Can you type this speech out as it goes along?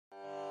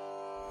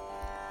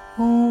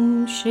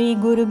Om Shri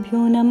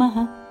Gurubhyo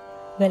Namaha.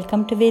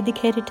 Welcome to Vedic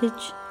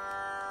Heritage.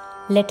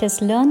 Let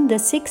us learn the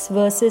 6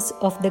 verses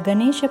of the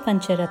Ganesha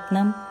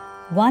Pancharatnam,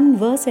 one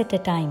verse at a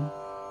time.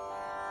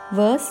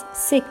 Verse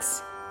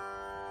 6.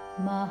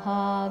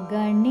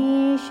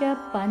 Mahaganesha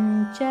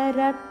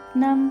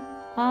Pancharatnam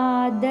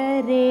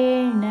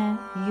Adarena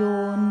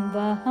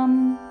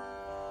Yonvaham.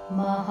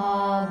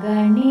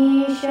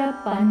 Mahaganesha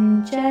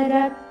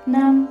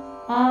Pancharatnam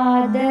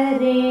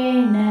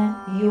Adarena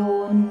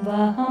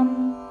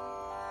Yonvaham.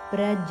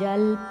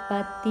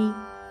 Prajalpati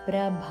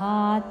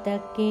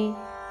Prabhatake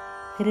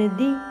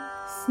Hridi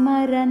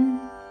Smaran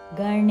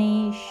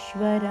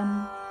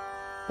Ganeshwaram.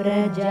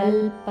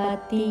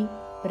 Prajalpati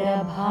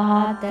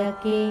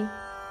Prabhatake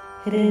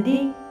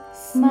Hridi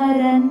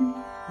Smaran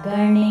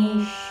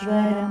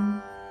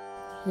Ganeshwaram.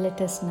 Let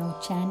us now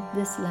chant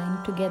this line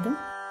together.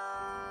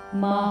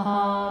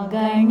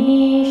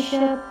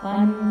 Mahaganesha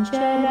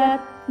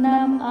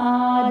Pancharatnam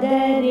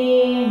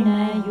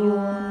Adarena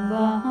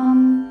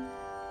Yonvaham.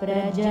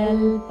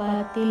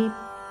 Prajalpati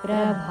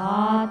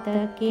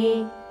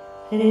Prabhatake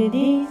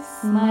Hridi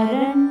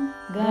Smaran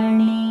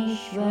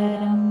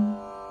Ganeshwaram.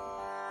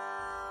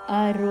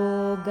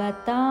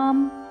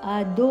 Arogatam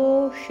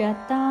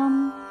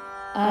Adoshatam.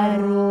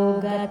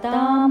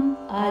 Arogatam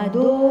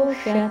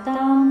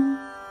Adoshatam.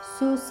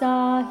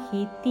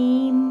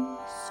 Susahitim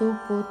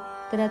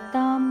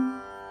Suputratam.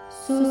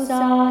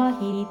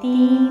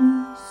 Susahitim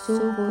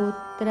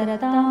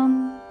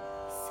Suputratam.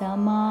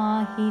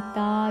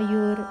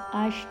 Samahitayur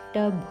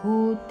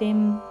ashtabhutim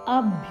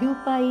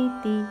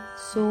abhyupaiti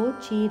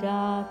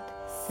sochirat.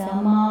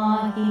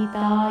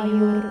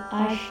 Samahitayur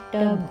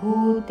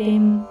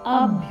ashtabhutim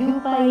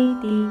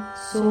abhyupaiti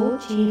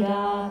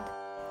sochirat.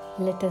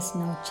 Let us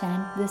now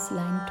chant this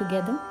line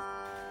together.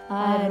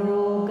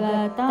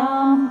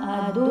 Arogatam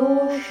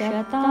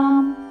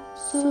adoshatam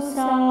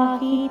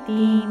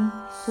susahitim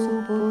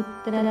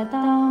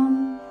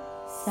suputratam.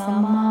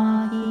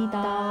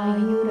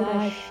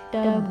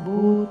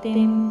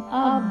 Samahitayurashtabhutim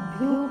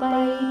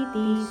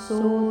abhyupaiti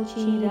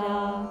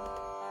sochirat.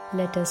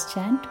 Let us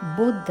chant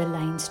both the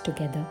lines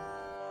together.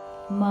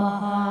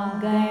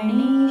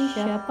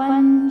 Mahaganesha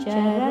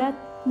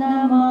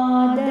Pancharatnam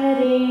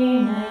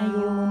Adarena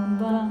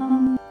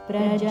Yonvaham.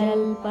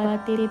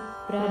 Prajalpati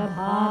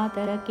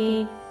Prabhatake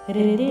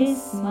Hridi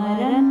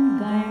Smaran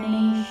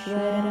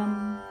Ganeshwaram.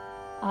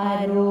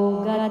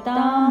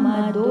 Arogatam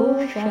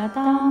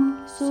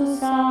adoshatam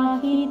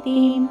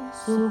susahitim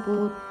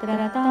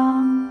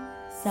suputratam.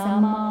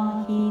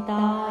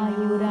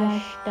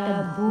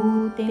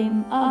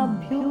 Samahitayurashtabhutim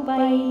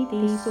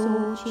abhyupaiti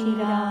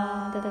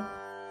sochirat.